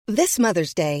This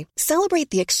Mother's Day, celebrate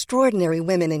the extraordinary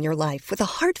women in your life with a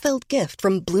heartfelt gift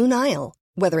from Blue Nile.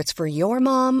 Whether it's for your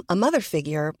mom, a mother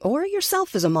figure, or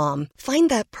yourself as a mom, find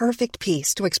that perfect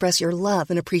piece to express your love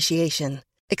and appreciation.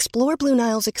 Explore Blue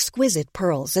Nile's exquisite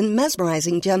pearls and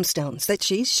mesmerizing gemstones that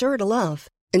she's sure to love.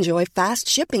 Enjoy fast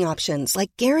shipping options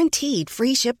like guaranteed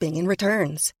free shipping and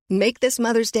returns. Make this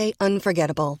Mother's Day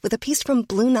unforgettable with a piece from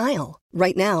Blue Nile.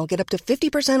 Right now, get up to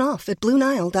 50% off at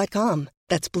BlueNile.com.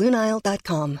 That's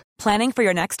BlueNile.com. Planning for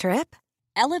your next trip?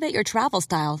 Elevate your travel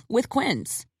style with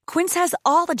Quince. Quince has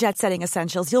all the jet-setting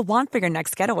essentials you'll want for your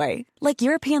next getaway, like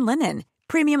European linen,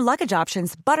 premium luggage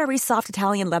options, buttery soft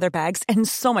Italian leather bags, and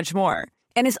so much more.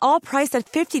 And is all priced at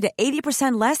 50 to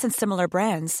 80% less than similar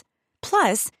brands.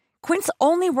 Plus, Quince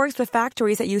only works with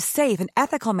factories that use safe and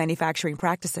ethical manufacturing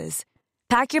practices.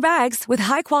 Pack your bags with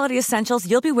high-quality essentials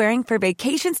you'll be wearing for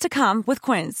vacations to come with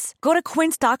Quince. Go to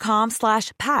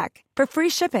quince.com/pack for free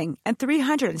shipping and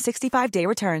 365-day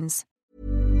returns.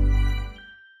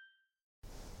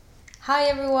 Hi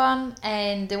everyone,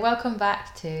 and welcome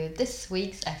back to this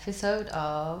week's episode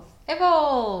of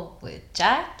Evolve with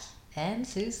Jack and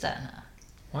Susanna.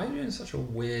 Why are you doing such a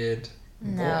weird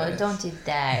No, voice? don't you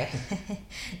dare.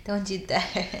 Don't you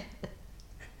dare.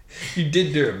 You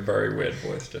did do a very weird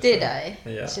voice just Did then. I?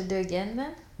 Yeah. Should I do again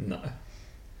then? No.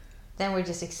 Then we're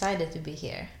just excited to be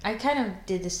here. I kind of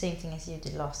did the same thing as you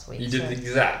did last week. You did the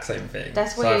exact same thing.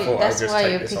 That's so why I you- thought that's I'd just why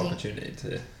take you're this picking- opportunity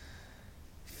to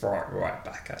throw it right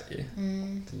back at you.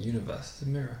 The universe is a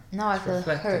mirror. Now I It's feel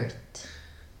reflecting. hurt.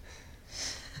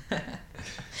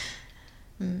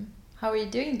 How are you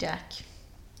doing, Jack?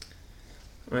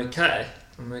 I'm okay.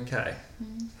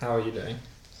 How are you doing?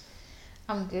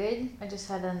 I'm good. I just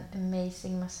had an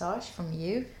amazing massage from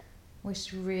you,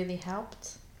 which really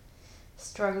helped.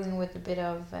 Struggling with a bit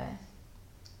of,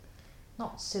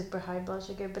 not super high blood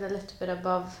sugar, but a little bit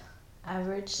above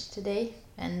average today.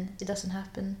 And it doesn't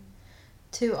happen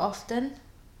too often.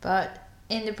 But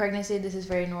in the pregnancy, this is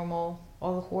very normal.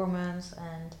 All the hormones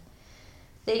and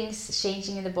things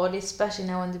changing in the body, especially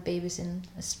now when the baby's in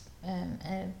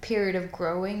a period of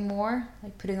growing more,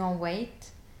 like putting on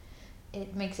weight.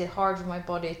 It makes it hard for my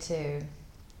body to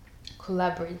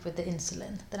collaborate with the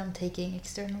insulin that I'm taking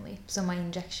externally, so my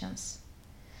injections.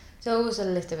 So I was a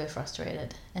little bit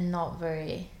frustrated and not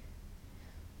very,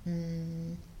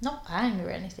 not angry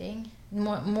or anything,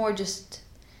 more just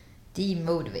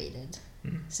demotivated.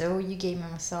 So you gave me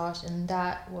a massage and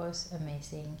that was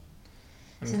amazing.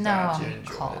 So now glad you I'm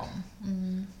enjoyed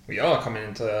calm. We are coming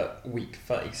into week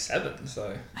 37,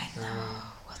 so... I know,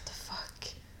 what the fuck?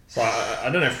 So I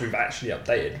don't know if we've actually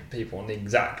updated people on the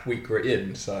exact week we're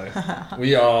in, so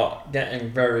we are getting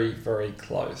very, very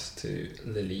close to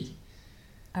Lily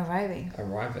Arriving.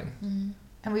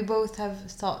 And we both have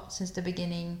thought since the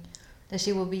beginning that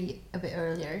she will be a bit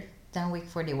earlier than week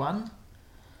 41.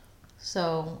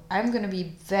 So I'm going to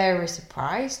be very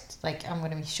surprised, like I'm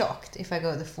going to be shocked if I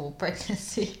go the full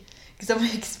pregnancy. Because I'm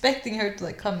expecting her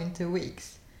to come in 2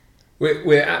 weeks.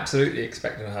 We're absolutely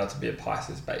expecting her to be a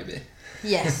Pisces baby.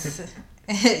 Yes.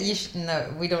 You should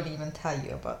know, we don't even tell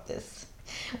you about this.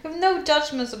 We have no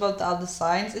judgments about the other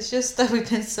signs. It's just that we've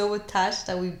been so attached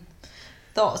that we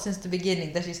thought since the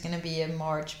beginning that she's going to be a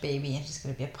March baby and she's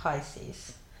going to be a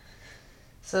Pisces.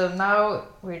 So now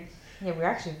we're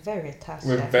actually very attached.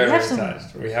 We're very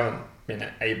attached. We haven't been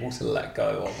able to let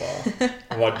go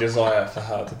of our desire for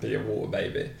her to be a water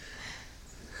baby.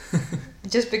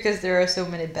 Just because there are so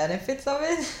many benefits of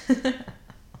it.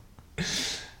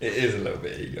 It is a little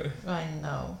bit ego. I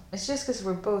know. It's just because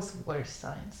we're both water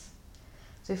signs.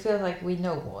 So I feel like we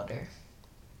know water.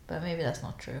 But maybe that's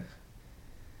not true.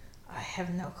 I have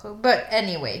no clue. But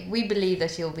anyway, we believe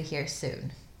that she'll be here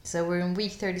soon. So we're in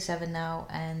week 37 now,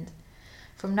 and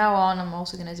from now on I'm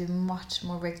also going to do much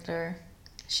more regular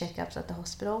checkups at the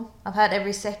hospital. I've had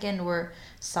every second or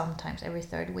sometimes every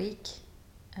third week.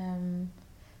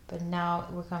 But now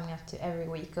we're coming up to every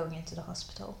week going into the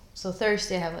hospital. So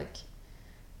Thursday I have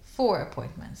 4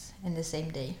 appointments in the same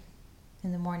day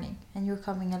in the morning, and you're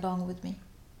coming along with me.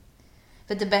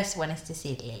 But the best one is to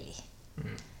see Lily.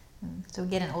 So we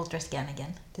get an ultra scan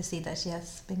again to see that she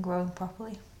has been growing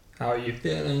properly. How are you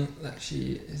feeling that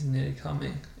she is nearly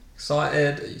coming?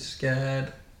 Excited? Are you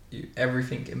scared?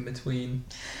 Everything in between?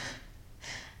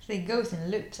 So it goes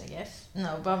in loops, I guess.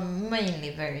 No, but I'm mainly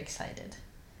very excited.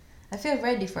 I feel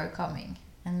ready for her coming,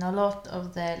 and a lot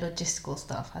of the logistical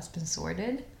stuff has been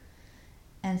sorted.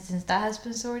 And since that has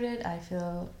been sorted, I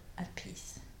feel at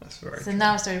peace. That's very So true.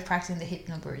 now I started practicing the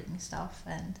hypnobirthing stuff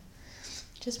and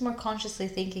just more consciously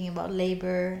thinking about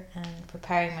labor and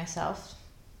preparing myself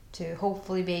to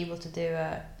hopefully be able to do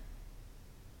a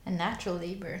natural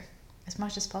labor as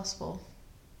much as possible,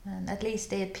 and at least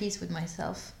stay at peace with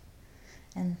myself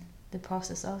and the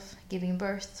process of giving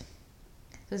birth.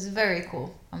 So it's very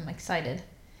cool. I'm excited.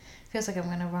 Feels like I'm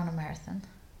gonna run a marathon.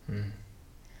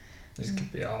 This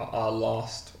could be our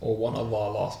last, or one of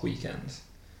our last weekends.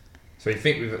 So we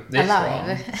think we've this Alive.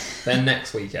 one, then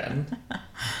next weekend.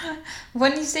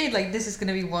 When you say like this is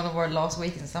gonna be one of our last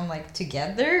weekends, I'm like,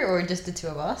 together or just the two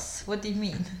of us? What do you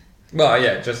mean? Well,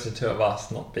 yeah, just the two of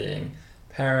us, not being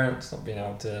parents, not being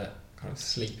able to kind of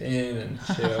sleep in and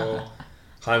chill,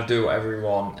 kind of do whatever we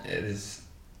want. It is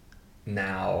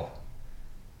now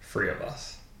 3 of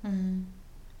us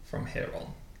from here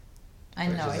on. I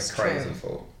know, which is it's a crazy true.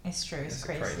 thought. It's true, it's It's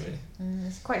crazy. crazy.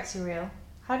 It's quite surreal.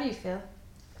 How do you feel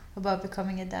about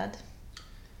becoming a dad?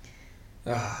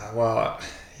 Well,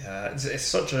 yeah, it's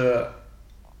such a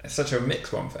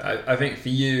mixed one. I think for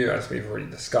you, as we've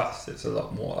already discussed, it's a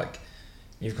lot more like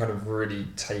you've kind of really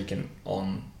taken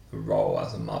on the role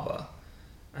as a mother,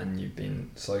 and you've been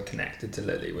so connected to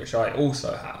Lily, which I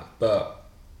also have, but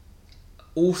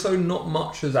also not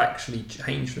much has actually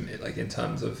changed for me, like in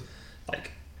terms of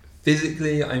like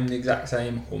physically I'm the exact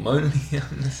same,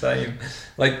 hormonally I'm the same.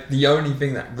 Like the only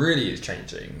thing that really is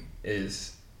changing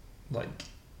is like,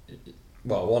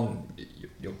 well, one,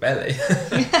 your belly.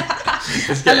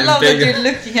 It's I love bigger. that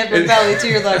you're looking at my belly too.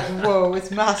 You're like, whoa, it's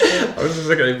massive. I was just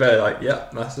looking at your belly like, yeah,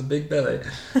 massive big belly.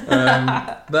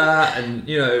 That, and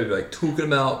you know, like talking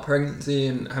about pregnancy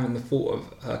and having the thought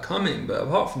of her coming, but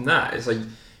apart from that, it's like,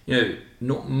 you know,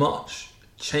 not much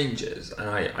changes, and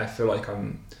I feel like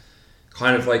I'm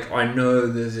kind of like, I know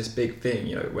there's this big thing,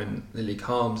 you know, when Lily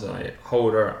comes and I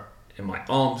hold her in my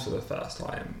arms for the first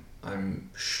time, I'm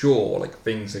sure like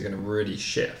things are going to really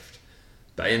shift.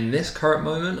 But in this current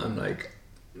moment, I'm like,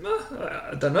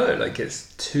 I don't know, like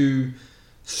it's too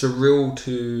surreal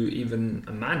to even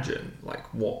imagine. Like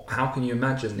how can you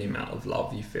imagine the amount of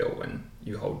love you feel when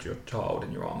you hold your child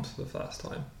in your arms for the first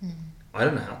time? I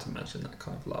don't know how to imagine that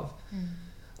kind of love.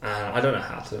 And I don't know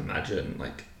how to imagine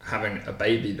like having a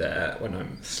baby there when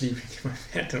I'm sleeping in my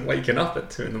bed and waking up at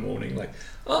 2 a.m. like,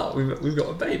 oh, we've got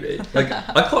a baby. Like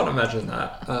I can't imagine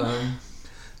that.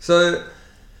 So,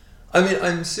 I mean,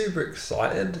 I'm super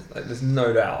excited. Like there's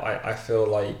no doubt. I feel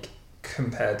like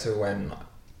compared to when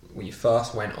we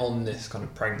first went on this kind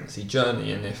of pregnancy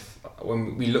journey, and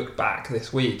when we look back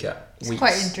this week at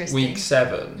week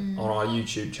 7 on our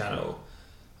YouTube channel.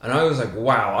 And I was like,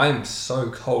 wow, I'm so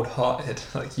cold-hearted.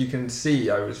 Like, you can see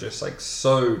I was just, like,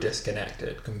 so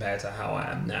disconnected compared to how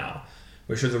I am now,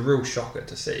 which was a real shocker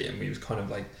to see. And we was kind of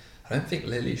like, I don't think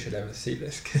Lily should ever see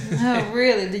this. Oh,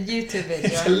 really? The YouTube video?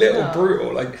 It's a little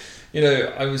brutal. Like, you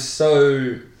know, I was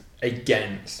so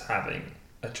against having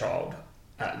a child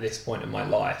at this point in my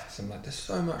life. So I'm like, there's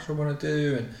so much I want to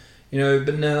do. And, you know,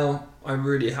 but now I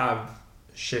really have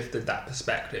shifted that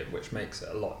perspective, which makes it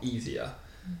a lot easier.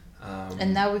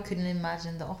 And now we couldn't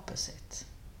imagine the opposite.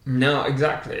 No,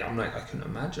 exactly. I'm like, I couldn't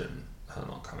imagine her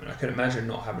not coming. I couldn't imagine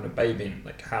not having a baby, and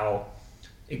like how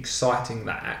exciting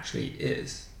that actually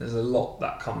is. There's a lot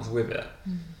that comes with it.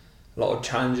 A lot of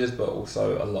challenges, but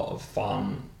also a lot of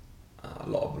fun, a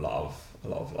lot of love, a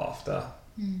lot of laughter.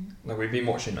 Like we've been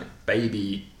watching like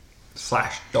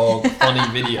baby/dog funny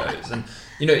videos, and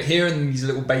you know, hearing these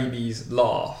little babies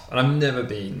laugh, and I've never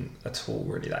been at all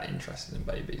really that interested in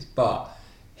babies, but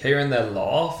hearing their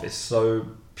laugh is so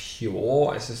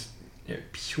pure. It's just, you know,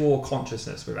 pure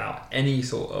consciousness without any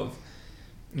sort of,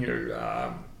 you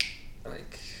know,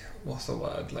 like, what's the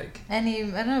word? Like any,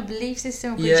 I don't know, belief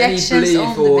system, yeah, projections any belief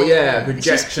on the or baby. projections.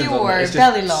 It's just pure on it's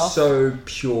belly just laugh. So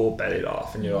pure belly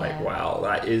laugh, and you're like, Yeah. wow,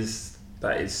 that is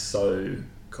so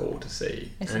cool to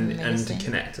see, It's and amazing. to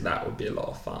connect to that would be a lot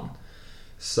of fun.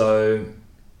 So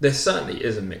there certainly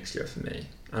is a mixture for me,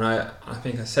 and I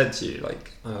think I said to you,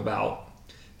 like, I'm about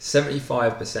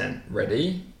 75%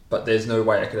 ready, but there's no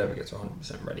way I could ever get to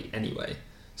 100% ready anyway.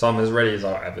 So I'm as ready as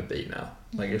I'll ever be now.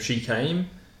 Like if she came,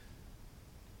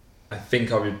 I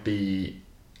think I would be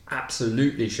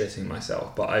absolutely shitting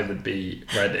myself, but I would be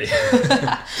ready.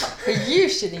 Are you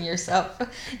shitting yourself?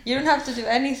 You don't have to do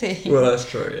anything. Well, that's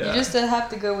true, yeah. You just have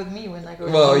to go with me when I go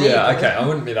Well, into yeah, labor. okay, I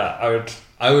wouldn't be that.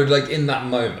 I would like in that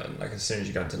moment, like as soon as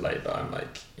you go into labour, I'm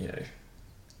like, you know,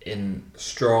 in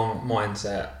strong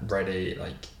mindset, ready,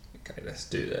 like, okay, let's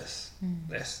do this.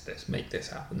 Let's make this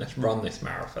happen. Let's run this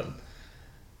marathon.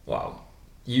 Well,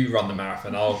 you run the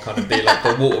marathon, I'll kind of be like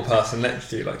the water person next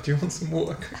to you, like, do you want some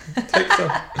water? Take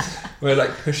some. We're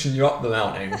like pushing you up the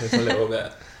mountain just a little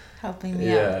bit. Helping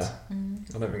me out.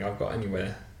 I don't think I've got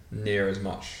anywhere near as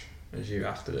much as you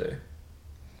have to do.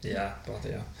 Yeah,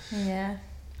 bloody hell. Yeah.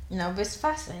 No, but it's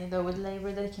fascinating though with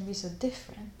labour that it can be so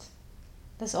different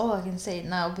That's all I can say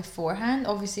now beforehand.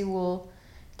 Obviously, we'll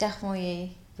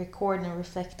definitely record and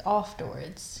reflect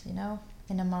afterwards, you know,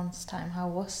 in a month's time. How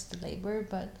was the labor?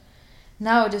 But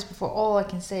now, just before, all I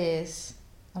can say is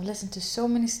I've listened to so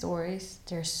many stories.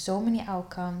 There are so many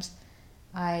outcomes.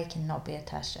 I cannot be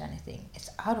attached to anything.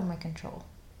 It's out of my control.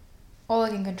 All I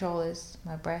can control is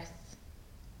my breath,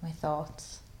 my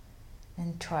thoughts,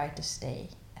 and try to stay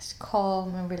as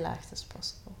calm and relaxed as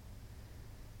possible.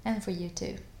 And for you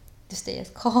too. To stay as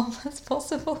calm as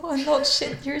possible and not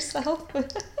shit yourself.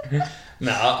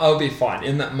 No, I'll be fine.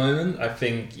 In that moment, I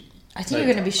think you're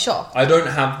going to be shocked. I don't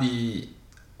have the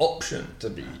option to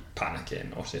be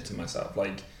panicking or shitting myself.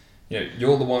 Like, you know,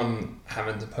 you're the one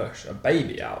having to push a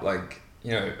baby out. Like,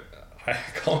 you know, I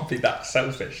can't be that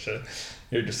selfish to,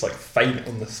 you know, just like faint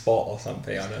on the spot or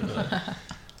something. I don't know.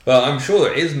 But I'm sure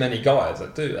there is many guys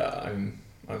that do that.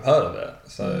 I've heard of it.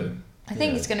 So I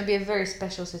think it's going to be a very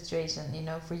special situation, you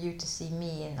know, for you to see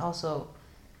me and also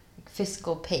like,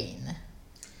 physical pain.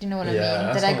 Do you know what I mean?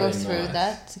 That I go through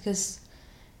that, because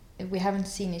we haven't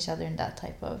seen each other in that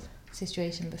type of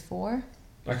situation before.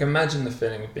 Like, imagine the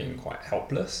feeling of being quite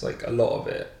helpless, like a lot of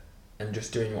it, and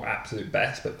just doing your absolute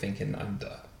best, but thinking, am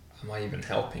I even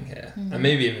helping here? Mm-hmm. And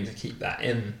maybe even to keep that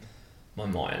in my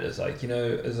mind as like, you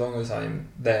know, as long as I'm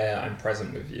there, I'm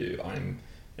present with you, I'm,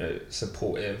 you know,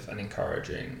 supportive and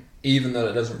encouraging, even though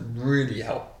it doesn't really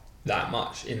help that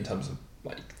much in terms of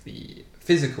like the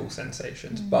physical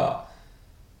sensations, but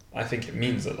I think it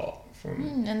means a lot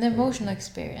from and the emotional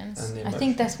experience. I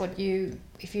think that's what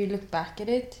if you look back at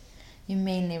it, you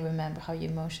mainly remember how you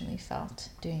emotionally felt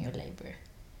during your labor.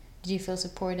 Did you feel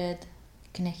supported,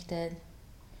 connected?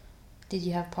 Did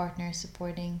you have partners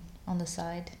supporting on the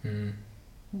side?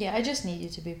 Yeah, I just need you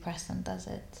to be present, that's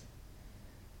it.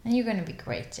 And you're going to be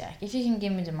great, Jack. If you can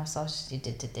give me the massages you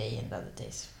did today and the other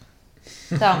days,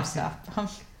 thumbs up.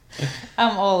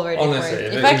 I'm all ready for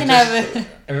it. If I can if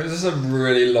it was just a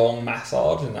really long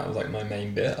massage and that was like my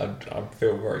main bit, I'd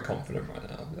feel very confident right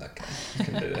now. I'd be like, you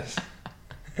can do this.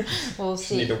 We'll just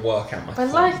see. Need to work out my But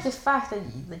I like the fact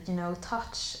that you know,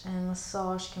 touch and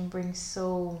massage can bring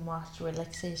so much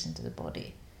relaxation to the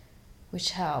body,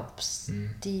 which helps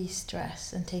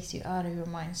de-stress and takes you out of your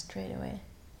mind straight away.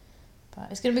 But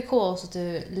it's going to be cool also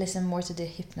to listen more to the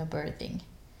hypnobirthing.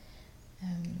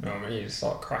 I need to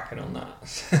start cracking on that.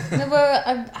 No, but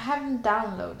I haven't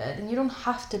downloaded, and you don't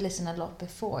have to listen a lot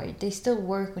before. They still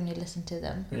work when you listen to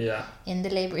them. Yeah. In the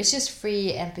labor, it's just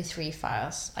free MP3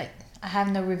 files. I have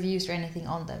no reviews or anything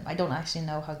on them. I don't actually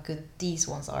know how good these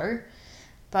ones are,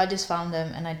 but I just found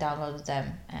them and I downloaded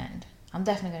them, and I'm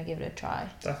definitely going to give it a try.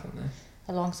 Definitely.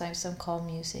 Alongside some calm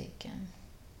music, and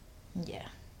yeah.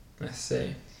 Let's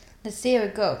see how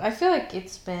it goes. I feel like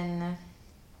it's been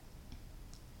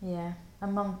a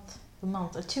month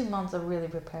or 2 months of really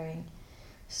preparing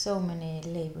so many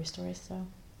labor stories, so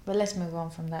but let's move on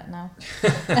from that now.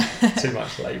 Too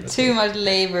much labor. Too much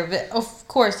labor, but of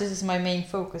course this is my main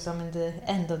focus. I'm in the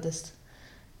end of this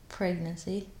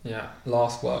pregnancy. Yeah,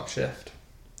 last work shift.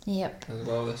 Yep. As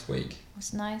well this week. It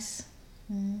was nice.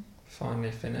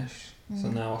 Finally finished. So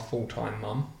now a full-time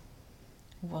mum.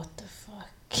 What the fuck?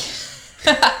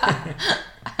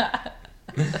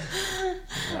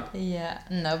 Yeah,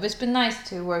 no, but it's been nice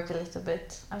to work a little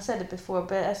bit. I've said it before,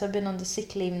 but as I've been on the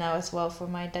sick leave now as well for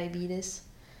my diabetes,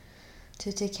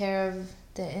 to take care of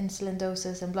the insulin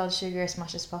doses and blood sugar as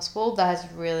much as possible, that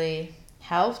has really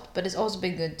helped. But it's also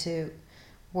been good to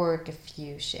work a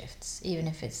few shifts, even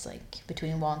if it's like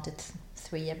between 1 to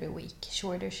 3 every week,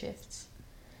 shorter shifts.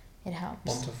 It helps.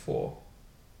 1 to 4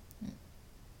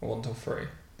 or 1 to 3.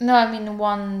 No, I mean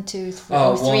 1, 2, 3,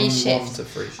 or 3 shifts. 1 to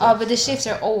 3 shifts. Oh, but the shifts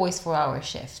are always 4-hour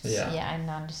shifts. Yeah. Yeah, I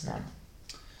understand.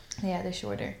 Yeah, they're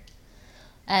shorter.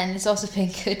 And it's also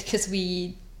been good because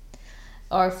we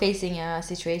are facing a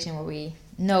situation where we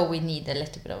know we need a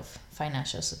little bit of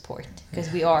financial support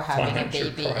because we are having a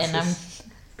baby, crisis.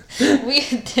 And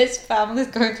this family is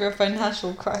going through a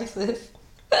financial crisis.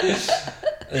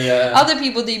 Yeah. Other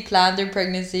people, they plan their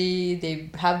pregnancy,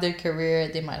 they have their career,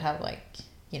 they might have like,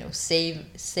 you know,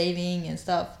 saving and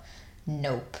stuff.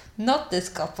 Nope, not this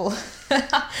couple.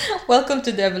 Welcome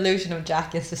to the evolution of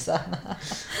Jack and Susanna.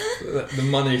 The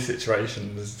money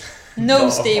situation is no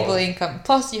stable income.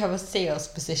 Plus, you have a sales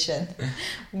position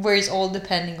where it's all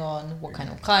depending on what kind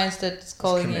of clients that's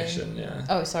calling commission, in. Yeah.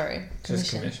 Oh, sorry, commission.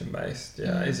 Just commission based.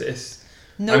 Yeah, it's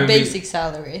no basic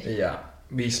salary. Yeah,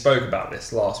 we spoke about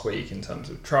this last week in terms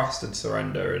of trust and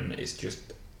surrender, and it's just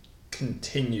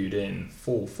continued in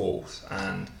full force.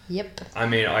 And yep. I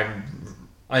mean,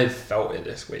 I've felt it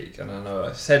this week, and I know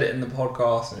I've said it in the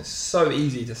podcast, and it's so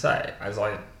easy to say, as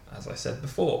I said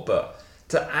before, but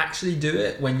to actually do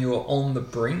it when you're on the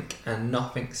brink and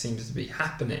nothing seems to be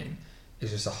happening is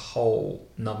just a whole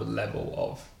another level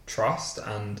of trust.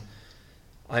 And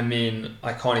I mean,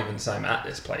 I can't even say I'm at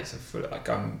this place. I feel like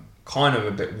I'm kind of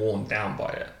a bit worn down by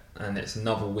it, and it's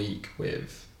another week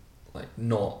with like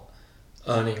not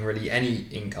earning really any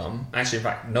income. Actually, in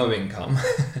fact, no income.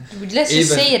 Let's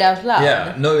just say it out loud.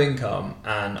 Yeah, no income,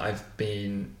 and I've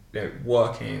been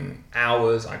working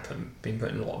hours. I've been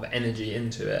putting a lot of energy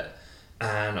into it,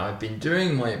 and I've been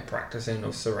doing my practicing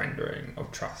of surrendering,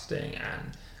 of trusting,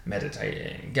 and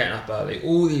meditating, getting up early,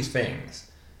 all these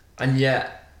things, and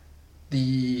yet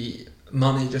the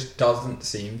money just doesn't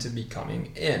seem to be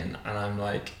coming in, and I'm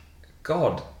like,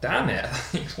 God damn it,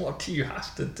 what do you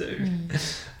have to do?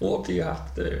 What do you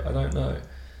have to do? I don't know.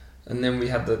 And then we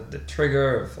had the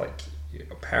trigger of like your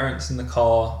parents in the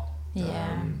car.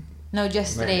 Yeah. No,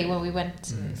 yesterday when we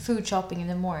went food shopping in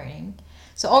the morning.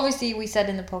 So obviously we said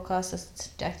in the podcast,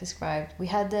 as Jack described, we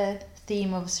had the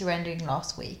theme of surrendering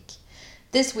last week.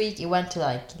 This week it went to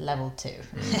like level 2.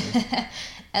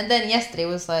 And then yesterday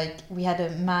was like we had a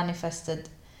manifested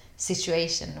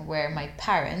situation where my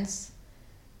parents,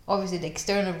 obviously the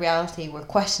external reality, were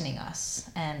questioning us,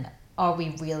 and are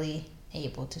we really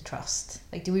able to trust?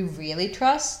 Like, do we really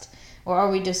trust, or are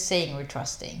we just saying we're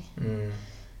trusting?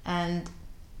 And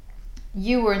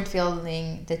you weren't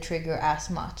feeling the trigger as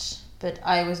much, but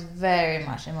I was very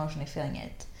much emotionally feeling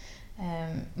it.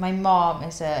 My mom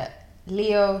is a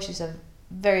Leo. She's a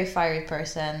very fiery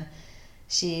person.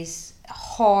 She's a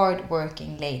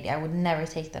hard-working lady. I would never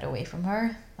take that away from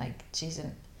her. Like, she's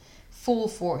in full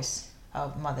force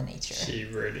of Mother Nature. She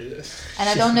really is. And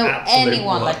I don't know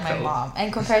anyone like my mom.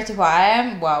 And compared to who I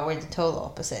am, well, we're the total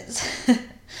opposites.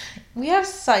 We have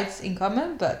sides in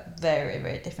common, but very,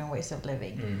 very different ways of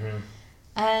living.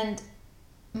 And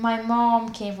my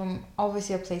mom came from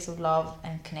obviously a place of love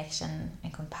and connection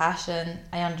and compassion.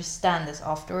 I understand this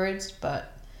afterwards,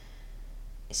 but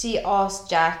she asked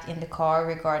Jack in the car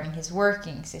regarding his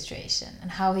working situation and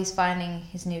how he's finding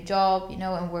his new job,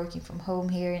 and working from home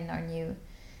here in our new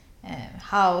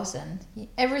house and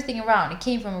everything around. It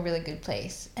came from a really good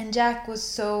place. And Jack was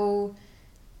so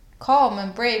calm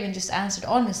and brave and just answered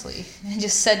honestly and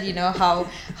just said,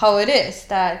 how it is,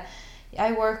 that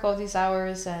I work all these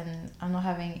hours and I'm not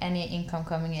having any income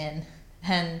coming in,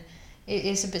 and it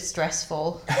is a bit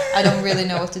stressful. I don't really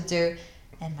know what to do.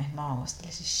 And my mom was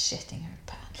just shitting her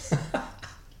pants.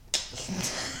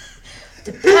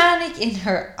 The panic in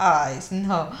her eyes.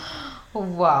 No.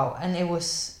 Wow. And that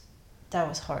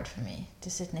was hard for me to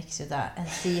sit next to that and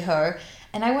see her.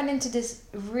 And I went into this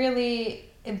really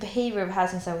behavior I've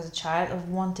had since I was a child of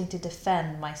wanting to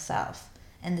defend myself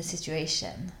and the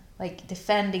situation. Like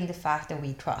defending the fact that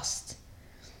we trust.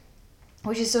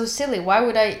 Which is so silly. Why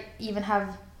would I even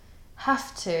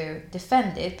have to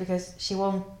defend it? Because she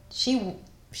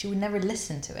would never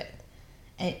listen to it.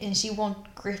 And she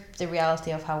won't grip the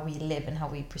reality of how we live and how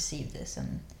we perceive this.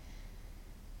 And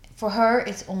for her,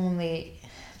 it's only...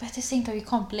 But at the same time, you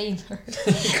can't blame her.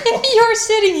 If you're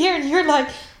sitting here and you're like,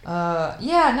 I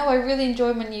really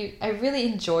enjoy my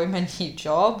new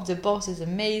job. The boss is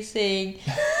amazing.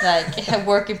 Like,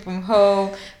 working from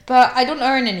home. But I don't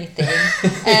earn anything.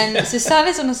 And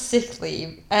Susanna's on a sick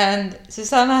leave. And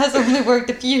Susanna has only worked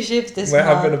a few shifts this month.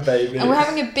 We're having a baby. And we're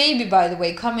having a baby, by the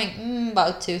way, coming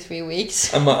about 2-3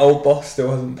 weeks. And my old boss still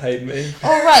hasn't paid me.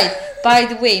 Oh, right. By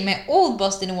the way, my old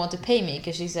boss didn't want to pay me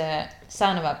because she's a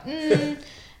son of a...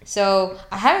 So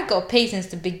I haven't got paid since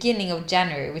the beginning of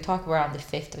January. We talk around the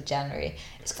 5th of January.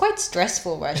 It's quite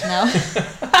stressful right now.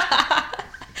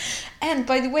 And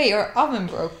by the way, our oven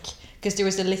broke because there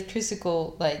was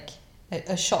electrical,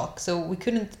 a shock. So we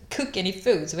couldn't cook any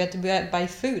food. So we had to buy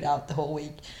food out the whole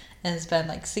week and spend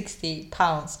like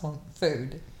 £60 on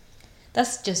food.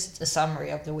 That's just a summary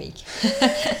of the week.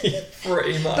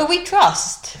 Pretty much. But we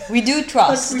trust. We do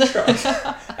trust. We trust.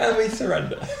 And we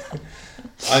surrender.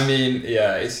 I mean,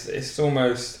 yeah, it's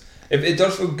almost... It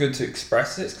does feel good to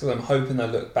express this because I'm hoping I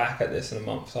look back at this in a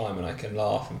month's time and I can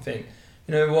laugh and think,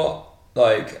 you know what?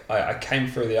 Like, I came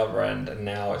through the other end and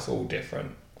now it's all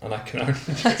different. And I can only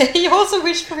just... You also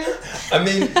wish for it? I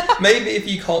mean, maybe if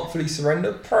you can't fully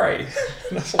surrender, pray.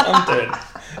 That's what I'm doing.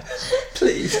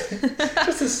 Please.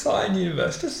 Just a sign,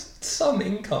 universe. Just some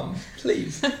income.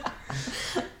 Please.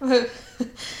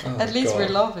 At least we're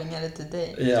laughing at it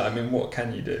today. Yeah, I mean, what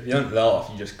can you do? If you don't laugh,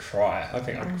 you just cry. I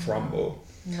think I'd crumble.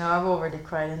 No, I've already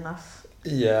cried enough.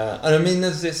 Yeah, and I mean,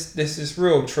 there's this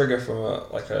real trigger from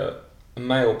a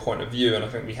male point of view, and I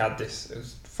think we had this, it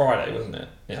was Friday, wasn't it?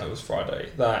 Yeah, it was Friday.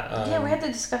 Yeah, we had the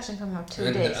discussion coming up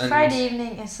 2 days. Friday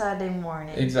evening and Saturday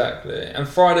morning. Exactly. And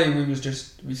Friday we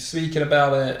were speaking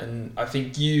about it, and I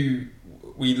think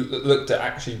we looked at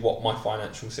actually what my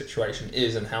financial situation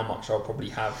is and how much I'll probably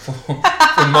have for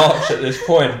March at this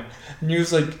point. And you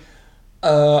was like,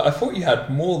 I thought you had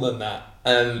more than that.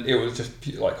 And it was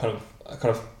just like kind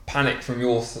of panic from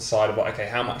your side about, okay,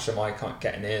 how much am I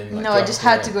getting in? Like, no, I just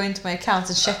had to go into my accounts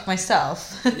and check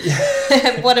myself.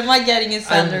 What am I getting in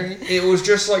salary? And it was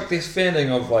just like this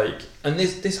feeling of like, and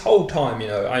this whole time, you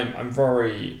know, I'm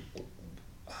very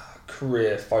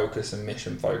career focused and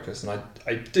mission focused, and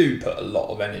I do put a lot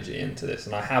of energy into this,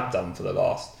 and I have done for the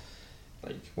last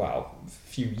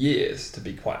few years, to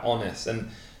be quite honest. And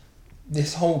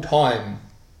this whole time,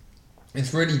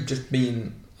 it's really just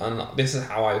been, and this is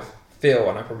how I feel,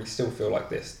 and I probably still feel like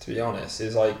this, to be honest,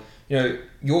 is like, you know,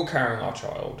 you're carrying our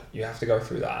child, you have to go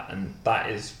through that, and that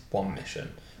is one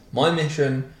mission. My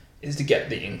mission is to get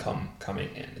the income coming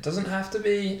in. It doesn't have to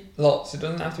be lots, it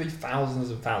doesn't have to be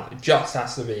thousands and thousands, it just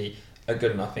has to be a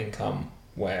good enough income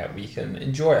where we can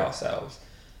enjoy ourselves.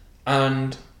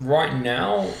 And right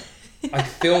now, I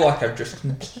feel like I've just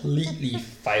completely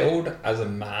failed as a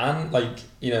man. Like,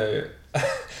 you know,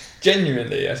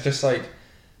 genuinely, it's just like,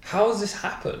 how has this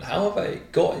happened? How have I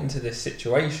got into this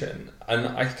situation? And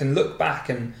I can look back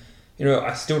and, you know,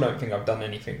 I still don't think I've done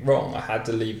anything wrong. I had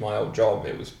to leave my old job.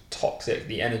 It was toxic.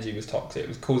 The energy was toxic. It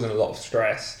was causing a lot of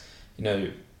stress. You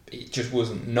know, it just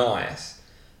wasn't nice.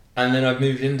 And then I've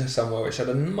moved into somewhere which had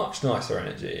a much nicer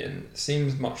energy and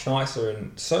seems much nicer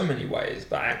in so many ways.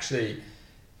 But actually,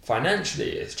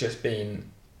 financially, it's just been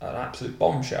an absolute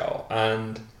bombshell.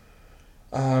 And,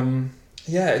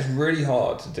 yeah, it's really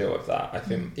hard to deal with that. I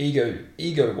think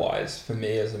ego-wise, for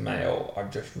me as a male,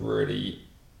 I've just really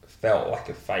felt like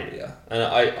a failure. And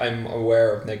I'm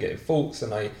aware of negative thoughts,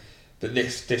 but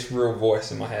this real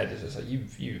voice in my head is just like,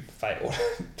 you've failed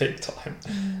big time.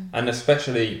 And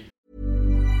especially...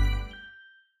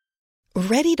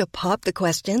 Ready to pop the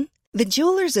question? The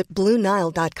jewelers at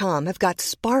BlueNile.com have got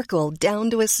sparkle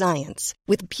down to a science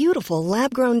with beautiful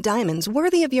lab-grown diamonds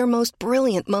worthy of your most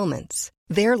brilliant moments.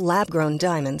 Their lab-grown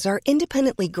diamonds are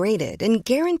independently graded and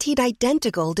guaranteed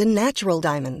identical to natural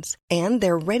diamonds, and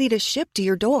they're ready to ship to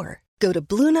your door. Go to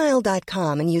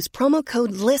BlueNile.com and use promo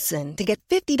code LISTEN to get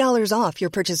 $50 off your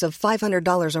purchase of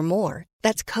 $500 or more.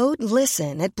 That's code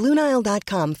LISTEN at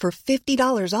BlueNile.com for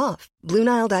 $50 off.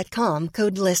 BlueNile.com,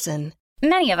 code LISTEN.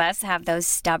 Many of us have those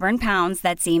stubborn pounds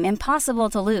that seem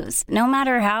impossible to lose, no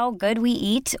matter how good we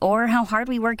eat or how hard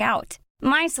we work out.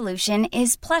 My solution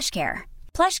is PlushCare.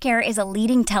 PlushCare is a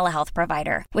leading telehealth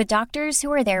provider with doctors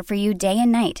who are there for you day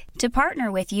and night to partner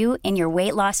with you in your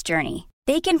weight loss journey.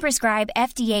 They can prescribe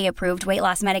FDA-approved weight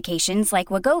loss medications like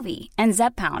Wegovy and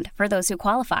Zepbound for those who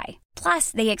qualify. Plus,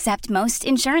 they accept most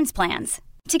insurance plans.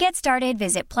 To get started,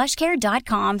 visit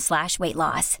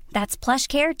plushcare.com/weightloss. That's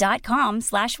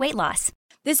plushcare.com/weightloss.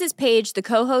 This is Paige, the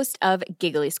co-host of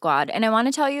Giggly Squad, and I want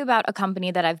to tell you about a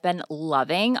company that I've been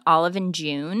loving, Olive &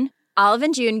 June.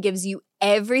 Olive & June gives you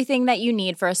everything that you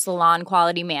need for a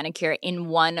salon-quality manicure in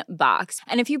one box.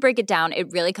 And if you break it down,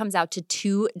 it really comes out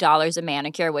to $2 a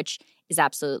manicure, which is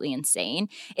absolutely insane.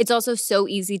 It's also so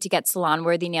easy to get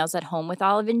salon-worthy nails at home with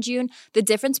Olive & June. The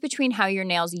difference between how your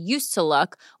nails used to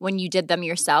look when you did them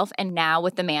yourself and now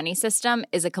with the Mani system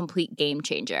is a complete game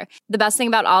changer. The best thing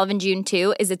about Olive & June,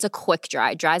 too, is it's a quick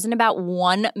dry. Dries in about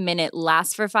 1 minute,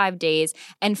 lasts for 5 days,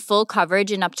 and full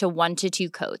coverage in up to 1 to 2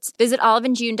 coats. Visit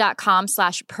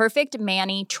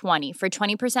oliveandjune.com/perfectmani20 for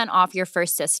 20% off your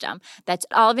first system. That's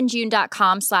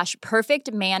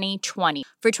oliveandjune.com/perfectmani20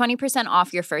 for 20%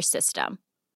 off your first system.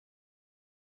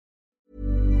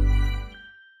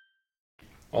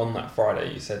 On that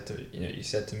Friday, you said to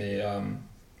me, I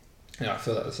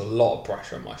feel like there's a lot of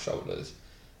pressure on my shoulders,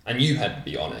 and you had to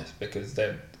be honest, because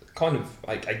they're kind of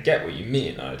like, I get what you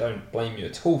mean, and I don't blame you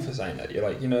at all for saying that. You're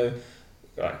like,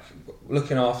 like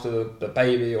looking after the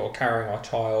baby or carrying our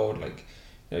child, like,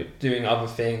 doing other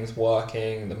things,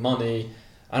 working, the money,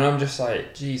 and I'm just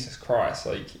like, Jesus Christ,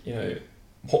 like,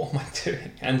 what am I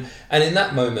doing? And in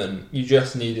that moment, you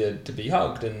just needed to be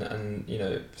hugged and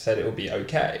said it will be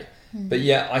okay. But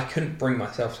yeah, I couldn't bring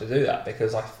myself to do that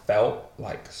because I felt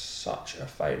like such a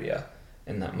failure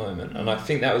in that moment. And I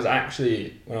think that was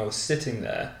actually, when I was sitting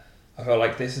there, I felt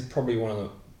like this is probably one of the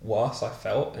worst I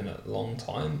felt in a long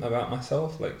time about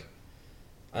myself. Like,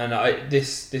 and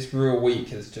this real week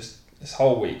this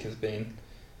whole week has been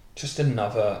just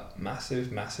another massive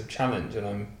challenge. And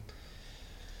I'm,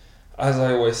 as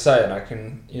I always say, and I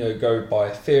can, go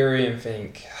by theory and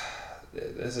think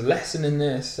there's a lesson in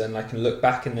this, and I can look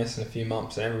back in this in a few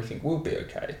months and everything will be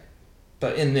okay.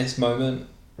 But in this moment,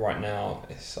 right now,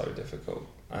 it's so difficult.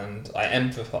 And I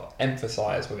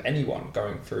emphasize with anyone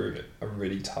going through a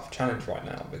really tough challenge right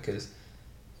now, because,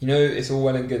 you know, it's all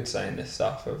well and good saying this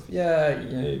stuff of, yeah,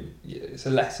 you know, it's a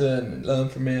lesson and learn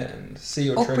from it and see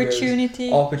your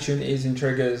opportunities and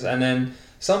triggers. And then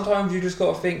sometimes you just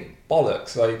got to think,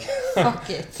 bollocks, like,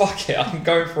 fuck it, I'm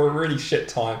going for a really shit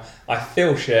time. I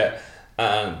feel shit,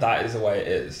 and that is the way it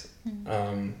is.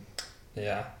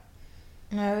 Yeah.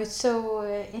 No, it's so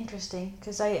interesting,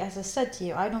 because as I said to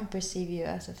you, I don't perceive you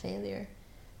as a failure.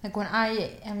 Like, when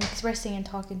I am expressing and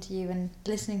talking to you and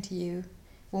listening to you,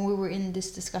 when we were in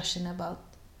this discussion about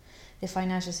the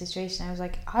financial situation, I was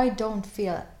like, I don't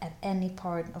feel at any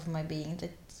part of my being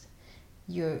that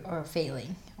you are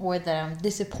failing, or that I'm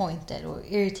disappointed or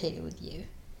irritated with you.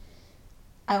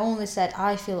 I only said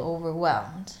I feel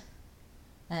overwhelmed,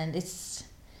 and it's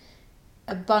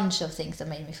a bunch of things that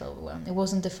made me feel overwhelmed. It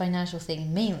wasn't the financial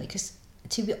thing mainly, because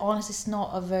to be honest, it's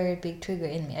not a very big trigger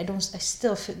in me. I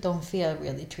still don't feel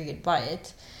really triggered by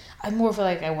it. I more feel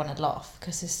like I want to laugh,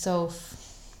 because it's so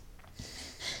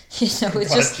it's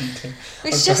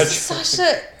just such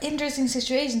an interesting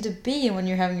situation to be in when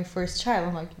you're having your first child.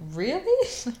 I'm like, really?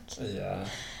 Yeah.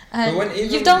 And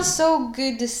you've done so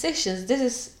good decisions.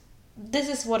 This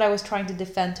is what I was trying to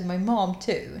defend to my mom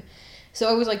too. So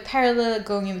I was like parallel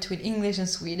going in between English and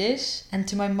Swedish. And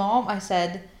to my mom, I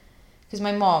said, because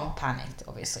my mom panicked,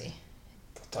 obviously.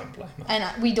 Don't blame her.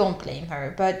 And we don't blame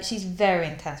her, but she's very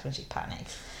intense when she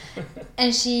panics.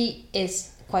 And she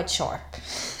is quite sharp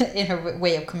in her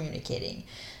way of communicating.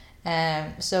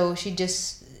 So she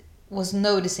just was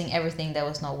noticing everything that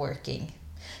was not working.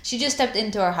 She just stepped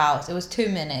into our house. It was 2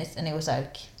 minutes, and it was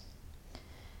like,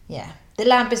 yeah, the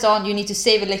lamp is on, you need to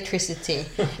save electricity.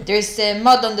 There's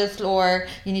mud on the floor,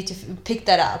 you need to pick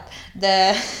that up.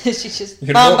 She just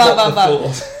bam, bam, bam,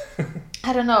 bam.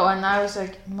 I don't know, and I was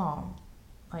like, Mom,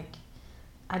 like,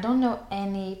 I don't know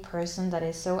any person that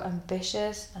is so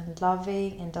ambitious and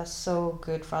loving and does so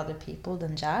good for other people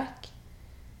than Jack.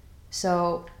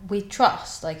 So we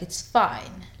trust, like, it's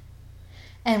fine.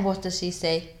 And what does she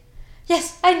say?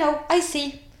 Yes, I know, I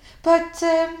see, but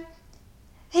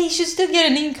he should still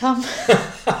get an income.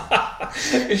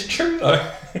 It's true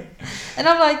though. And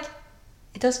I'm like,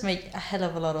 it does make a hell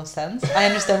of a lot of sense. I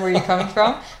understand where you're coming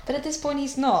from, but at this point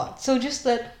he's not. So just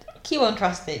keep on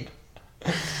trusting.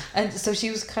 And so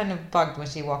she was kind of bugged when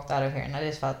she walked out of here, and I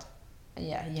just felt,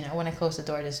 yeah, you know, when I closed the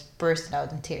door, I just bursted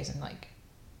out in tears and like,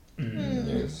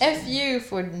 yes. F you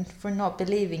for not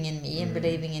believing in me and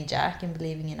believing in Jack and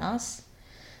believing in us.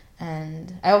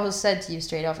 And I also said to you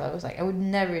straight off, I was like, I would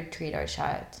never treat our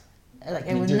child. Like,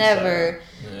 I would never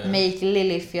make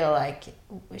Lily feel like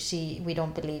we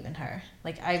don't believe in her.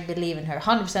 Like, I believe in her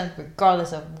 100%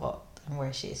 regardless of what and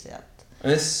where she is at.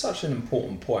 And it's such an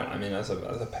important point. I mean, as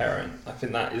a parent, I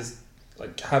think that is,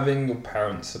 like, having your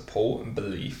parents' support and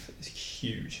belief is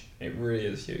huge. It really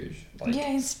is huge. Like,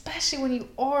 yeah, especially when you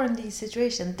are in these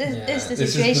situations. This is the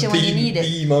situation when you need it.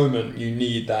 The moment you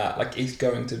need that, like, it's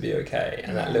going to be okay,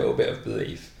 and that little bit of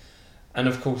belief. And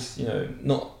of course, you know,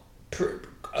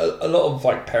 a lot of,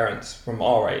 like, parents from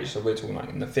our age, so we're talking like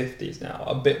in the 50s now,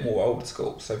 are a bit more old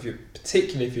school. So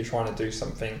particularly if you're trying to do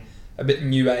something a bit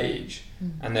new age,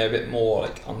 and they're a bit more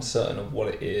like uncertain of what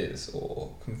it is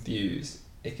or confused,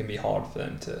 it can be hard for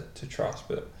them to trust.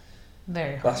 But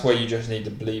very hard. That's where you just need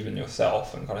to believe in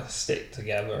yourself and kind of stick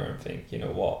together and think, you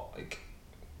know what, like,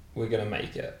 we're gonna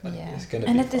make it. Like, it's gonna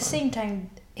and be at fun. the same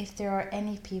time, if there are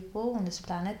any people on this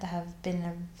planet that have been in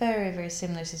a very, very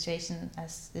similar situation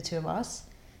as the two of us,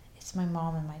 it's my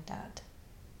mom and my dad.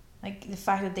 Like, the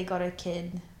fact that they got a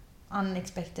kid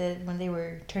unexpected when they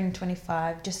were turning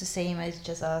 25, just the same age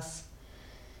as us.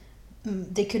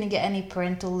 They couldn't get any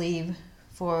parental leave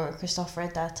for Christopher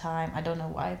at that time. I don't know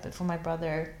why, but for my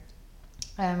brother,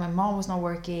 my mom was not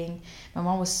working. My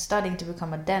mom was studying to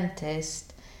become a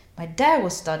dentist. My dad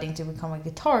was studying to become a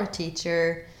guitar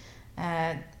teacher.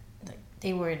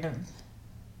 They were in a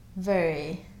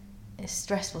very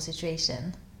stressful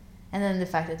situation. And then the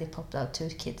fact that they popped out 2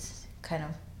 kids kind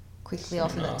of quickly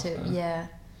after that too. Yeah.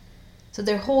 So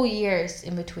their whole years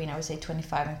in between, I would say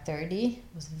 25 and 30,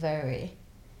 was very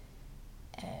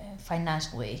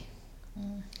financially.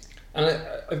 And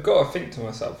I've got to think to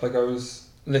myself, like, I was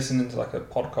listening to like a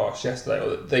podcast yesterday,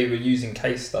 or they were using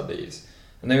case studies,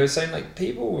 and they were saying, like,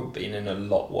 people have been in a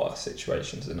lot worse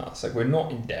situations than us. Like, we're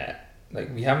not in debt.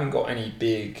 Like, we haven't got any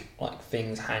big, like,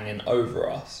 things hanging over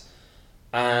us.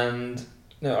 And,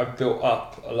 you know, I've built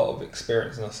up a lot of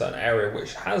experience in a certain area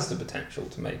which has the potential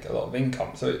to make a lot of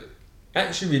income. So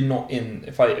actually, we're not in,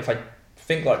 if I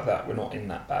think like that, we're not in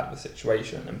that bad of a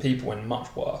situation. And people in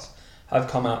much worse have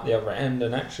come out the other end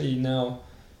and actually now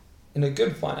in a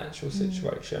good financial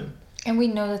situation. And we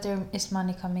know that there is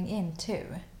money coming in too.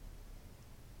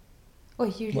 Oh,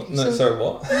 you... What? No, sorry,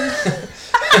 what?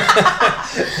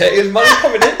 There is money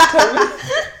coming in, tell me.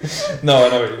 No, I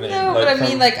know what you mean. No, like, but I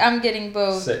mean, like, I'm getting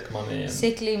both sick money and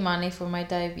sick leave money for my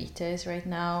diabetes right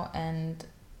now, and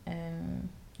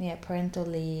parental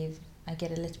leave. I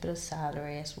get a little bit of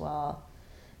salary as well.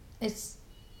 It's,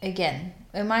 again,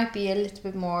 it might be a little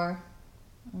bit more.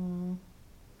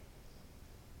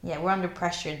 We're under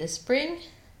pressure this spring,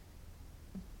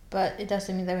 but it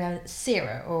doesn't mean that we have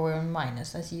zero or we're in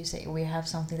minus, as you say. We have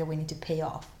something that we need to pay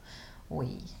off.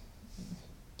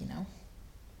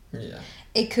 Yeah.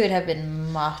 It could have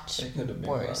been much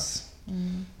worse.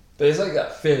 But it's like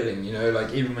that feeling,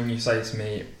 like even when you say to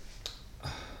me,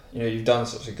 you've done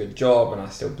such a good job and I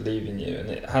still believe in you, and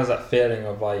it has that feeling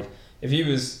of like, if you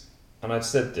was, and I've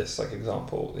said this like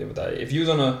example the other day, if you was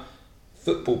on a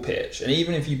football pitch and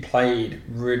even if you played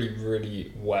really,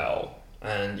 really well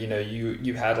and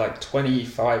you had like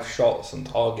 25 shots on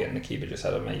target and the keeper just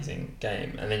had an amazing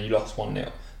game and then you lost 1-0,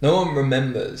 no one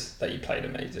remembers that you played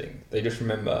amazing. They just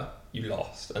remember you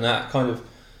lost. And that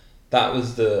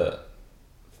was the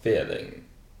feeling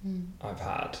I've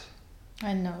had.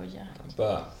 I know, yeah.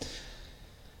 But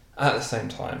at the same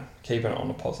time, keeping it on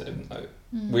a positive note,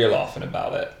 we're laughing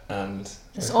about it, and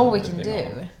that's all we can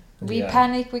do. We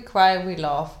panic, we cry, we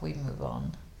laugh, we move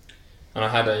on. And I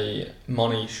had a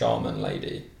money shaman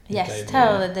lady. Yes,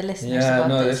 tell the listeners about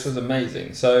this. This was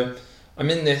amazing. So I'm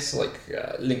in this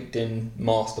LinkedIn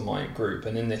mastermind group,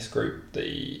 and in this group,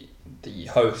 the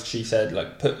host, she said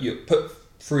put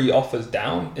 3 offers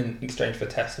down in exchange for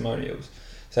testimonials.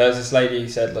 So there's this lady who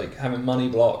said having money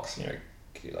blocks,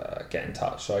 get in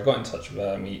touch. So I got in touch with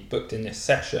her and we booked in this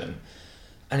session,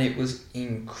 and it was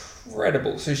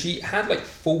incredible. So she had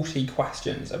 40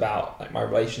 questions about my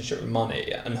relationship with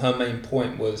money, and her main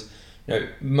point was,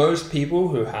 most people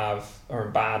who are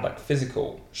in bad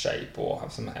physical shape or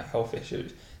have some health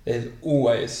issues, there's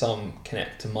always some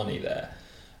connect to money there.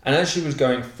 And as she was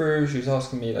going through, she was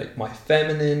asking me my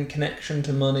feminine connection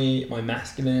to money, my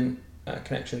masculine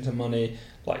connection to money,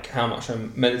 how much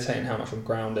I'm meditating, how much I'm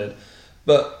grounded.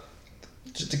 But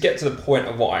just to get to the point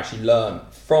of what I actually learned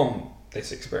from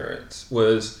this experience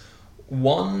was,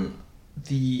 one,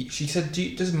 she said,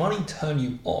 does money turn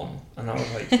you on? And I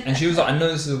was like, and she was like, I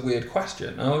know this is a weird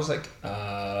question. And I was like,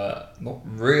 not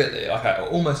really. I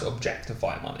almost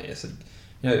objectify money. It's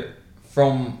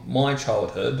from my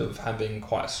childhood of having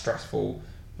quite a stressful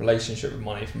relationship with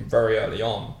money from very early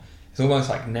on, it's almost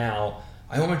like now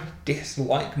I almost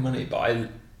dislike money, but I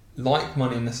like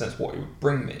money in the sense what it would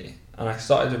bring me. And I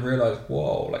started to realise,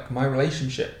 whoa, my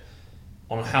relationship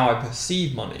on how I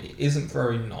perceive money isn't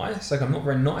very nice. I'm not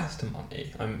very nice to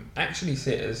money. I'm actually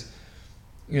see it as,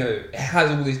 it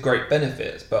has all these great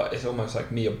benefits, but it's almost like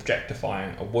me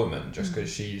objectifying a woman just because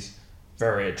she's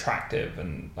very attractive,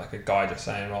 and a guy just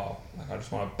saying, I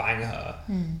just want to bang her.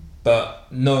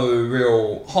 But no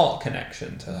real heart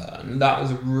connection to her. And that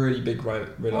was a really big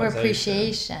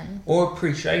realization. Or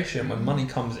appreciation. When money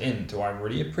comes in, do I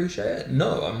really appreciate it?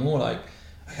 No, I'm more like,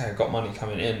 okay, I've got money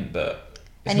coming in, but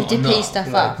it's I need to pay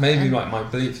stuff up. Maybe my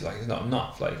belief is it's not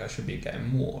enough. I should be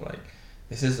getting more.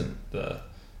 This isn't the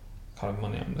kind of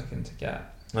money I'm looking to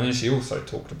get. And then she also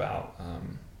talked about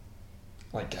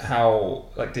how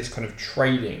this kind of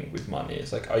trading with money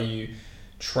is are you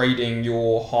trading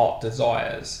your heart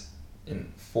desires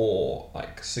for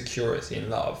security and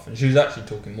love? And she was actually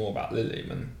talking more about Lily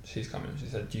when she's coming. She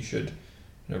said you should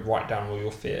write down all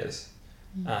your fears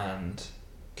and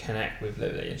connect with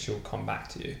Lily, and she'll come back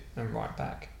to you and write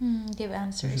back. Give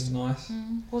answers. Which is nice.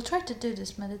 We'll try to do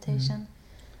this meditation.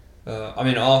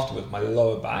 Afterwards, my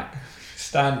lower back,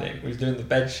 standing, was doing the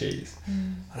bed sheets,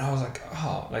 and I was like,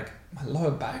 my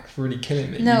lower back's really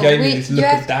killing me. No, you gave me this look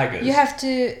of daggers. You have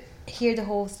to hear the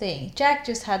whole thing. Jack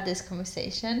just had this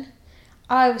conversation.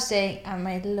 I was saying,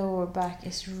 my lower back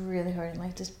is really hurting.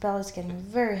 This belt is getting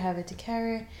very heavy to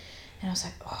carry. And I was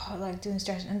like, doing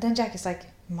stretching. And then Jack is like,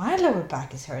 my lower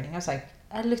back is hurting.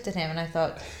 I looked at him and I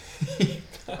thought,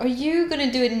 are you going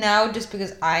to do it now just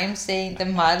because I'm saying that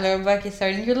my lower back is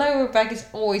hurting? Your lower back is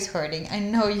always hurting. I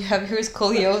know you have your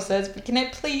scoliosis, but can I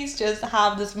please just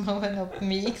have this moment of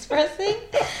me expressing?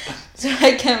 So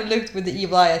I kind of looked with the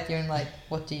evil eye at you and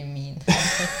what do you mean?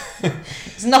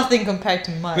 It's nothing compared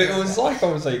to mine. But it was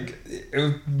it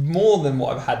was more than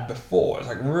what I've had before. It's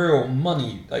real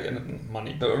money,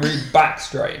 money, but a really back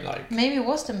strain. Maybe it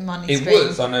was the money strain. It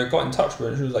was. I know. Got in touch with her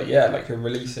and she was like, yeah, you're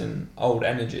releasing old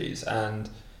energies, and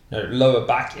lower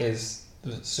back is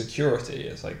the security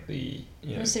is like the,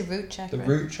 you know, it's the root chakra. The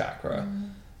root chakra.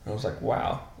 And I was like,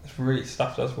 wow, this really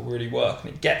stuff does really work,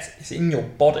 and it's in your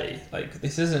body. Like,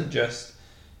 this isn't just,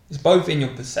 it's both in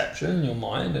your perception, in your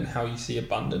mind, and how you see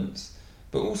abundance,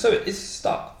 but also it is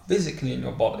stuck physically in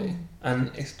your body.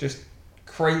 And it's just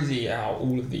crazy how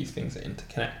all of these things are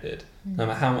interconnected, no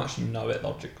matter how much you know it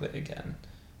logically again.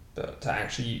 But to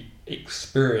actually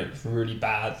experience really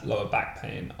bad lower back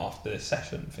pain after this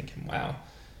session, thinking, wow,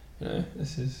 you know,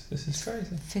 this is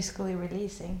crazy. Physically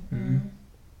releasing.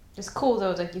 It's cool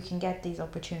though that you can get these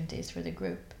opportunities for the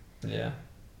group. Yeah,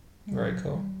 very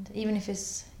cool. And even if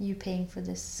it's you paying for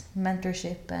this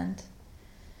mentorship and,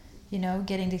 you know,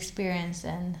 getting the experience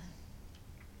and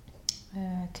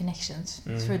connections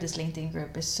through this LinkedIn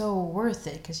group is so worth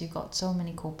it, because you got so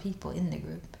many cool people in the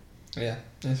group. Yeah,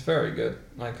 it's very good.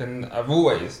 Like, and I've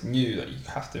always knew that you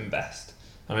have to invest.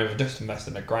 I mean, I've just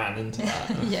invested $1,000 into that.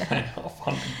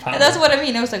 And that's what I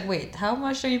mean. I was like, wait, how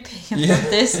much are you paying from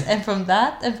this and from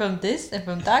that and from this and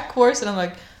from that course? And I'm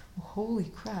like, holy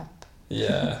crap.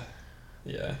 Yeah.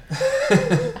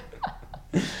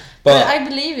 But I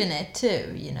believe in it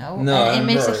too, you know. No, and it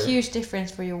makes a huge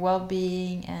difference for your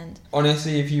well-being. And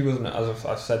honestly, if you wasn't, as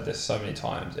I've said this so many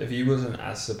times, if you wasn't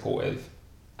as supportive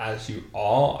as you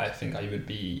are, I think I would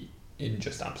be in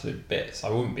just absolute bits. I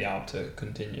wouldn't be able to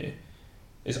continue.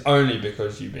 It's only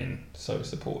because you've been so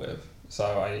supportive. So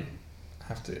I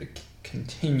have to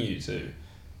continue to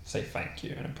say thank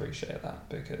you and appreciate that,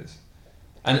 because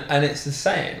and it's the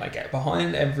same, like,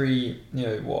 behind every, you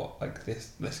know, what, like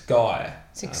this guy,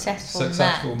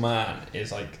 successful man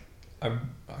is like a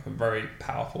very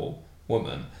powerful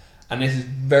woman. And this is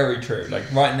very true. Like,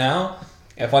 right now,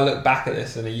 if I look back at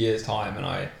this in a year's time and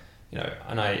I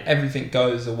everything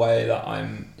goes the way that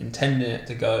I'm intending it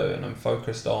to go and I'm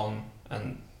focused on,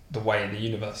 and the way the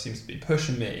universe seems to be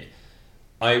pushing me,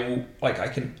 I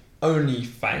can only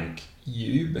thank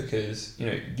you, because, you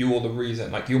know, you're the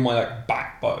reason, like, you're my, like,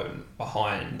 backbone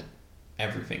behind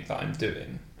everything that I'm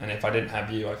doing. And if I didn't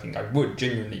have you, I think I would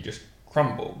genuinely just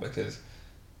crumble, because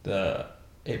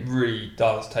it really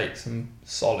does take some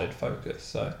solid focus.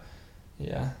 So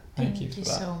yeah, thank you for that.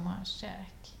 Thank you so much, Jack.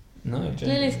 No,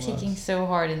 Lily's kicking so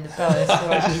hard in the belly as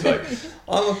well. She's like,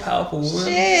 I'm a powerful woman.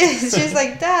 She's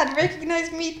like, Dad,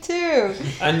 recognize me too.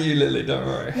 And you, Lily, don't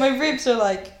worry. My ribs are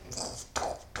like...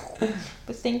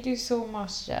 But thank you so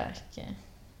much, Jack.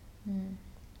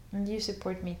 And you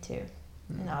support me too.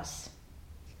 And us.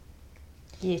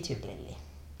 You too, Lily.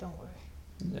 Don't worry.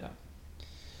 Yeah.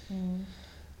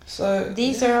 So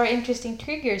these are our interesting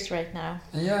triggers right now.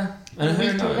 Yeah. And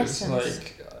who knows,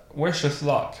 like, wish us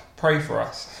luck. Pray for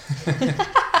us.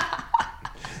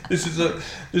 This is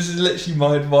literally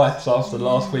my advice after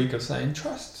last week of saying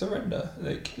trust, surrender,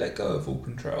 like, let go of all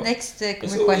control. Next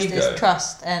request is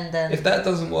trust, and then if that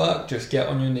doesn't work, just get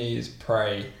on your knees,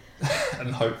 pray,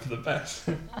 and hope for the best.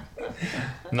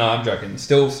 No, I'm joking.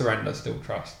 Still surrender, still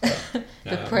trust.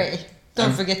 But pray.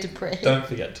 Don't forget to pray. Don't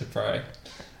forget to pray.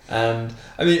 And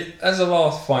I mean, as a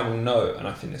last final note, and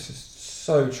I think this is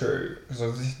so true, because I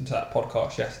was listening to that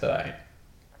podcast yesterday,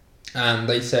 and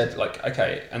they said, like,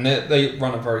 okay, and they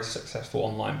run a very successful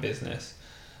online business,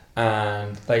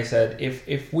 and they said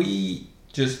if we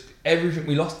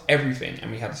lost everything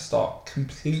and we had to start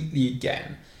completely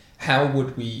again, how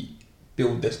would we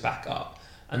build this back up?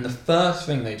 And the first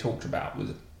thing they talked about was,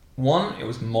 one, it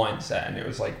was mindset, and it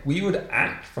was like, we would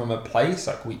act from a place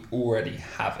like we already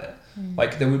have it.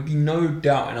 Like, there would be no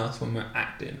doubt in us when we're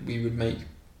acting. We would make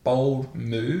bold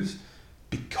moves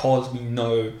because we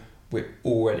know we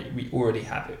already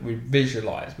have it. We'd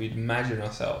visualize, we'd imagine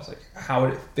ourselves, like, how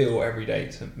would it feel every day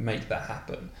to make that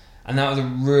happen? And that was a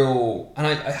real, and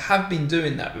I have been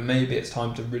doing that, but maybe it's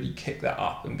time to really kick that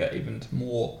up and get even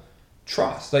more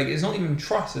trust. Like, it's not even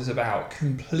trust, it's about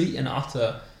complete and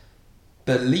utter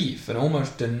belief and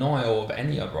almost denial of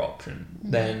any other option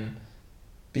than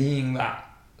being that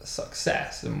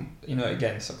success. And, you know,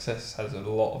 again, success has a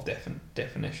lot of different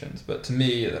definitions, but to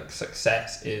me, like,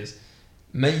 success is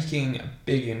making a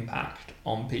big impact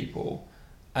on people,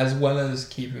 as well as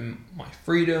keeping my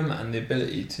freedom and the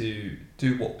ability to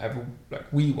do whatever,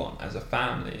 like, we want as a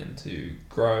family, and to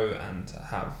grow and to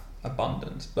have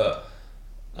abundance. But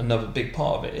another big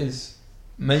part of it is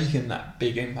making that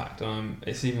big impact.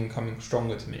 It's even coming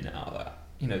stronger to me now that,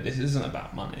 you know, this isn't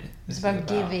about money. This is about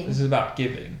giving. This is about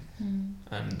giving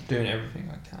and doing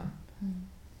everything I can.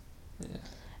 Yeah.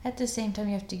 At the same time,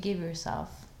 you have to give yourself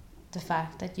the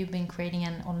fact that you've been creating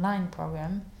an online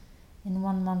program in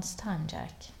 1 month's time,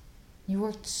 Jack. You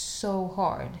worked so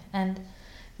hard, and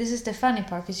this is the funny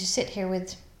part, because you sit here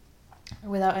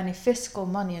without any physical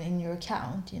money in your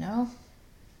account, you know,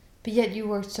 But yet you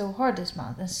worked so hard this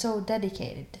month and so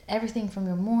dedicated. Everything from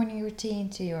your morning routine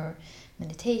to your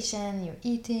meditation, your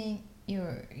eating,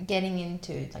 you're getting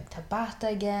into like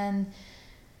Tabata again.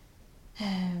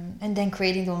 And then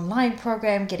creating the online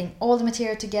program, getting all the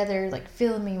material together, like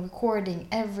filming, recording,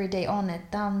 every day on it,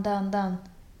 done.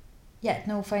 Yet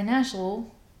no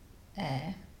financial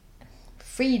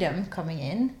freedom coming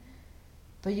in,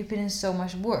 but you put in so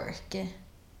much work.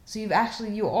 So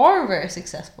you are very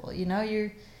successful. You know,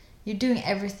 you're doing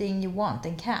everything you want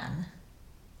and can.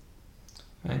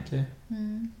 Thank you.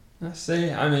 I see.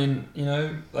 I mean, you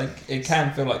know, like it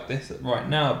can feel like this right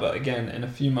now, but again, in a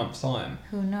few months' time,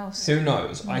 who knows?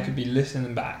 I could be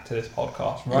listening back to this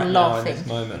podcast right now in this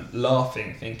moment,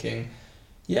 laughing, thinking,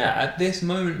 yeah, at this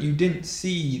moment you didn't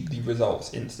see the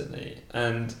results instantly.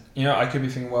 And, you know, I could be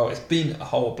thinking, well, it's been a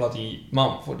whole bloody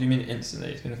month. What do you mean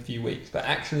instantly? It's been a few weeks. But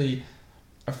actually,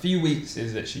 a few weeks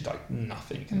is literally like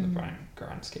nothing in the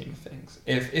grand scheme of things.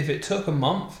 If it took a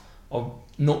month of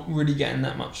not really getting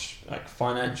that much like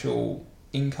financial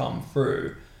income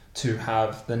through to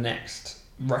have the next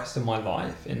rest of my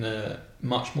life in a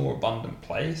much more abundant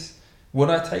place, would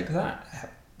I take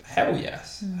that? Hell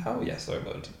yes. Hell yes I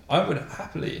would. I would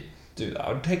happily do that.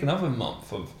 I would take another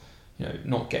month of, you know,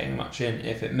 not getting much in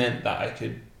if it meant that I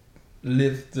could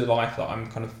live the life that I'm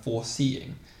kind of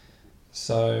foreseeing.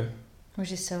 So,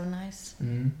 which is so nice.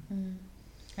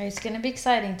 It's going to be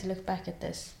exciting to look back at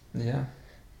this. Yeah.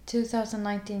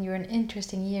 2019, you're an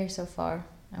interesting year so far,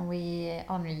 and we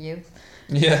honor you.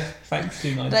 Yeah, thanks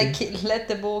 2019. Like, let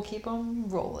the ball keep on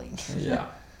rolling. Yeah.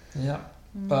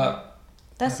 But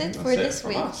that's it for this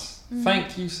week.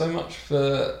 Thank you so much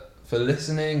for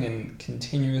listening and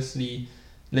continuously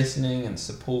listening and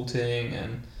supporting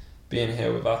and being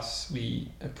here with us.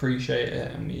 We appreciate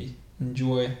it and we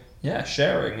enjoy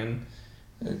sharing and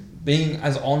being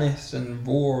as honest and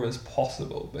raw as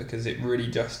possible, because it really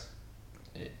just,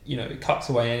 you know, it cuts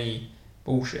away any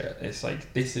bullshit. It's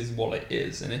like, this is what it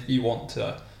is, and if you want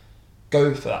to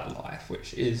go for that life,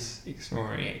 which is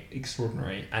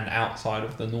extraordinary and outside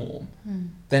of the norm,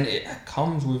 then it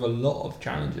comes with a lot of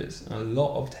challenges and a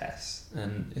lot of tests,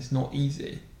 and it's not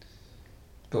easy.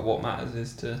 But what matters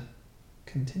is to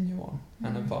continue on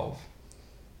and evolve.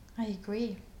 I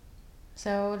agree.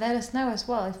 So let us know as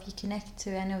well if you connect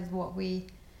to any of what we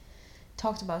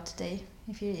talked about today,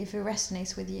 if it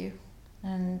resonates with you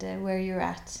and where you're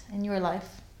at in your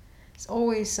life. It's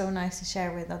always so nice to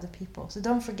share with other people. So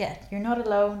don't forget, you're not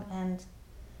alone, and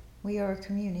we are a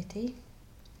community,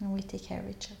 and we take care of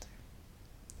each other.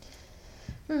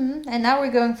 And now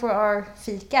we're going for our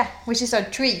fika, which is our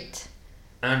treat.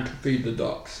 And feed the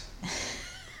ducks.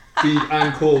 Feed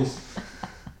ankles.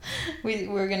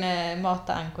 We're gonna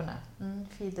mata ankorna.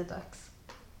 Feed the ducks.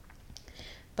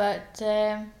 But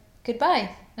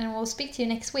goodbye, and we'll speak to you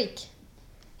next week.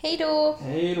 Hej då!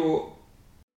 Hej då!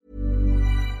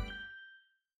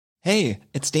 Hey,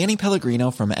 it's Danny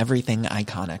Pellegrino from Everything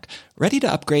Iconic. Ready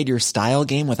to upgrade your style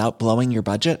game without blowing your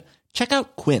budget? Check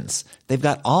out Quince. They've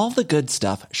got all the good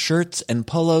stuff, shirts and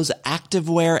polos,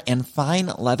 activewear, and fine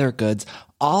leather goods,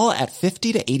 all at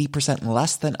 50 to 80%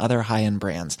 less than other high-end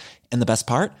brands. And the best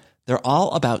part? They're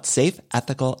all about safe,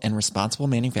 ethical, and responsible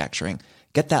manufacturing.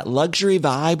 Get that luxury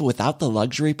vibe without the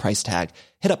luxury price tag.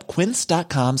 Hit up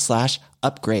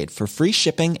quince.com/upgrade for free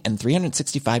shipping and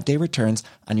 365-day returns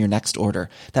on your next order.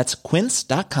 That's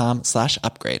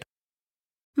quince.com/upgrade.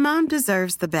 Mom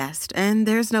deserves the best, and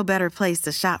there's no better place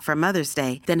to shop for Mother's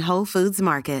Day than Whole Foods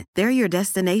Market. They're your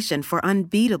destination for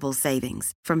unbeatable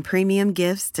savings, from premium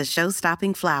gifts to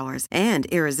show-stopping flowers and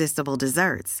irresistible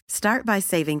desserts. Start by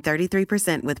saving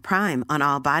 33% with Prime on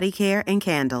all body care and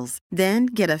candles. Then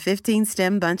get a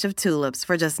 15-stem bunch of tulips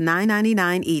for just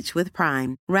 $9.99 each with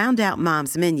Prime. Round out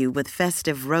Mom's menu with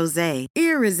festive rosé,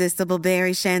 irresistible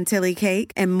berry chantilly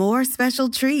cake, and more special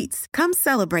treats. Come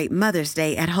celebrate Mother's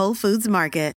Day at Whole Foods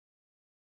Market